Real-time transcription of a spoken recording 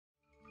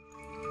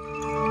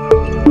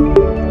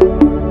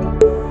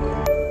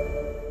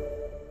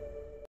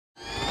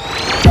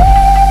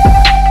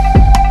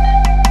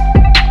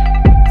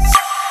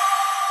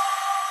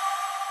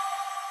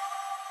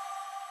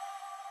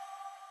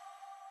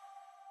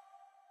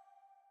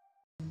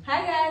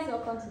Hi guys,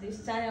 welcome to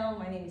this channel.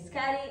 My name is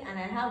Kadi and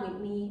I have with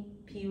me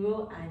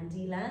Piro and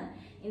Dylan.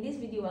 In this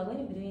video, we're going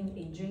to be doing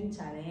a drink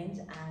challenge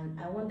and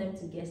I want them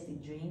to guess the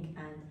drink,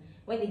 and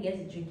when they guess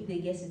the drink, if they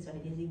guess it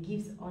right, there's a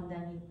gift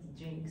underneath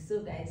the drink.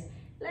 So guys,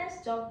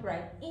 let's jump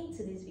right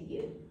into this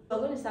video. We're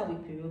going to start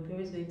with Piro. Piro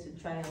is going to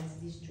try out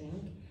this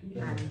drink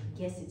and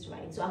guess it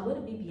right. So I'm going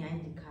to be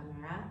behind the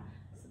camera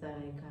so that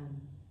I can,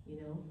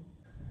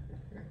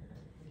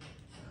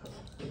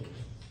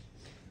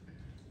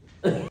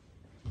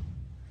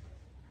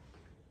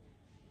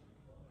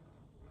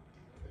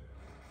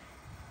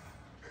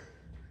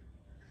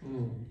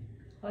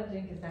 What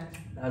drink is that?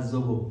 That's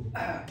Zobo.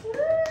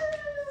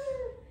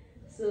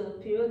 So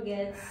Piro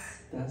gets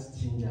That's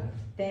ginger.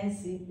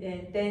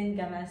 10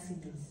 Ghana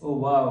cedis. Oh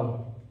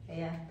wow.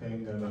 Yeah.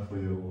 10 Ghana for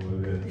your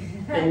wallet.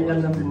 10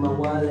 Ghana for my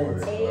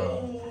wallet.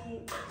 Hey.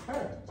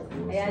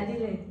 Yeah,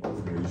 Dylan.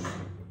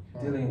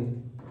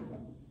 Dylan.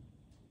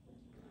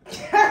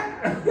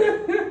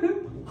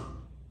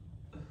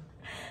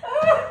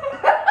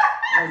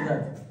 What's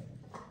that?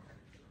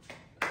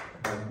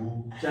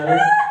 Abu. Charlie?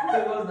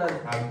 What's that?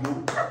 Abu.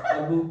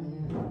 Abu.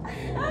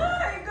 You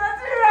got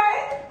it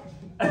right.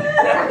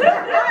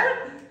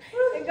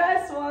 You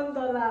guys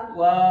 $1.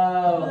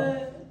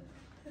 Wow.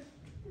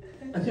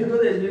 I should go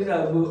there and drink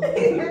Abu.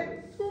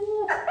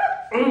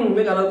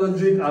 Make I not go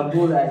drink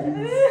Abu like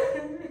this.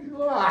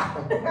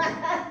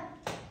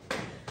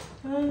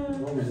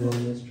 What was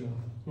wrong with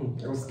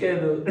this? I'm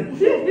scared though.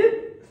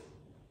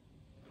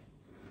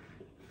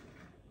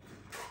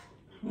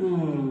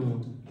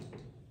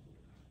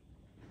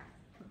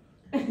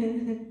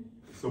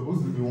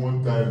 Supposed to be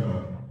one time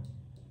now.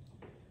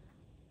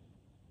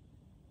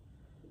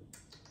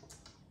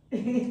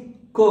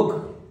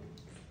 Coke.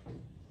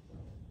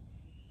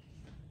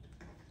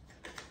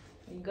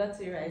 You got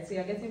it right. So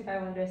you're getting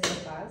 500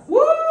 CFAs.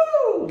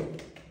 Woo!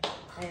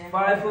 Yeah.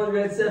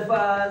 500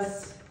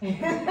 cephas.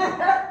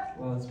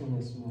 Wow, this one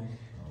is small.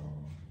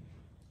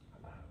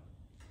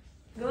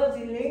 Go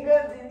Dylan, go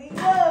Dylan,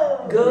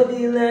 go. Go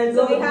Dylan,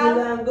 So go we have-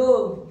 Dylan,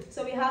 go.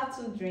 So we have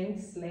 2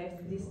 drinks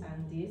left, this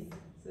and this.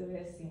 So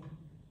let's see.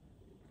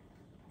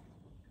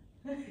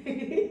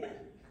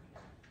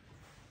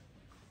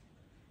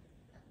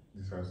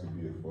 This has to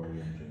be a foreign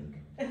drink.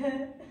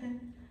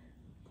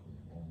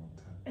 One more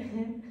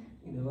time.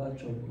 You never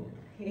chop, bro.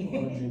 You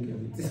don't drink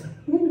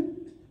everything.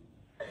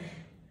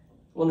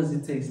 What does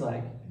it taste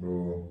like?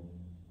 Bro,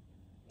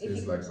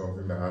 tastes like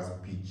something that has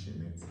peach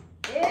in it.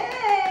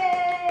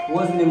 Yay!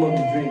 What's the name of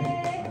the drink?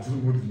 I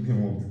don't know the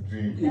name of the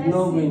drink. It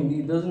no win.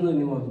 It doesn't know the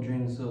name of the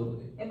drink, so.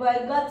 But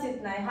I got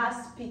it now. It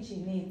has speech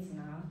in it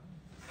now.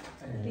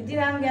 You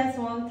didn't guess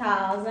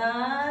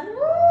 1,000.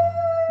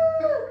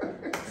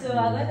 Woo! So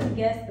I'm going to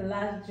guess the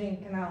last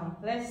drink now.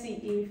 Let's see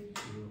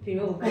if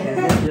Piro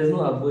guesses. There's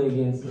no Abu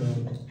again, so.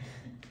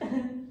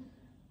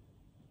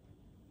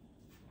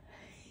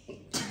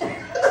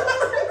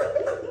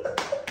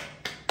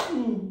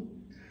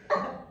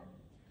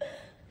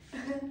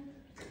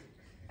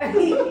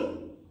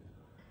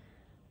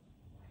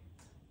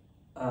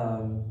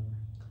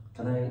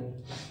 Can I?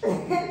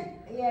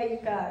 Yeah, you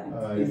can.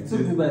 It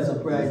took me by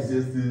surprise. It's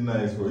just still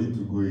nice for you to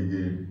go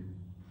again.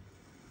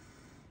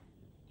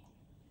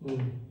 It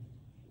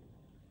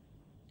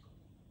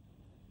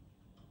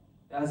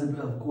has a bit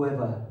of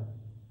guava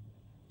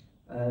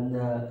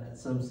and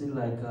something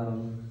like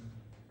one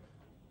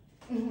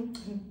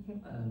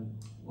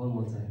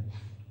more time.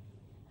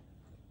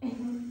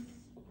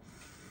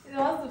 He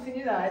wants to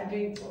finish our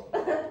drink.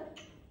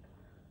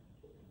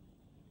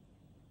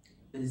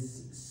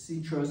 It's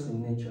citrus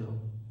in nature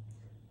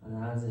and it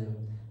has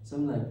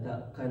something like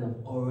that kind of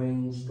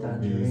orange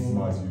Stop being tangerine.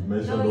 smart. You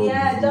mentioned No, all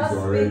yeah, the fruits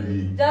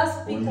already.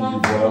 just pick Only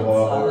one the fruit.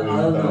 guava, I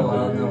don't know.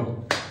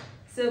 tangerine.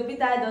 So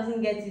Peter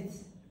doesn't get it.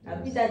 Yes.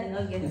 Peter did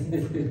not get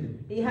it.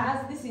 He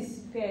has, this is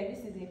pear. This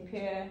is a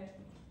pear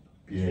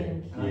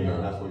drink. Yeah,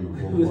 that's what you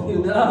You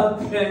call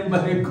now pay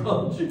my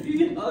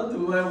country. How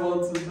do I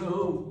want to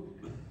know?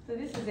 So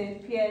this is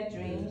a pear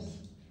drink.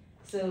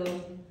 So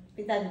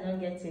Peter did not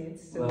get it.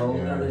 So Well,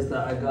 Yeah. at least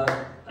I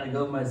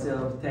got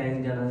myself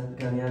 10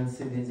 Ghanaian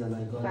cedis and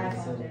I got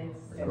 500.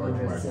 I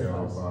got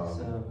myself So,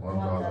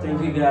 1,000.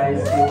 thank you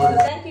guys.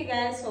 Thank you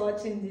guys for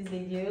watching this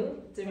video.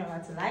 Don't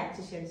remember to like,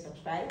 to share, to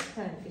subscribe,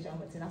 turn on the notification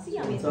button. I'll see you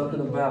What I'm talking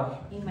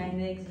about. in my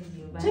next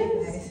video. Bye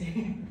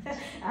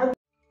guys.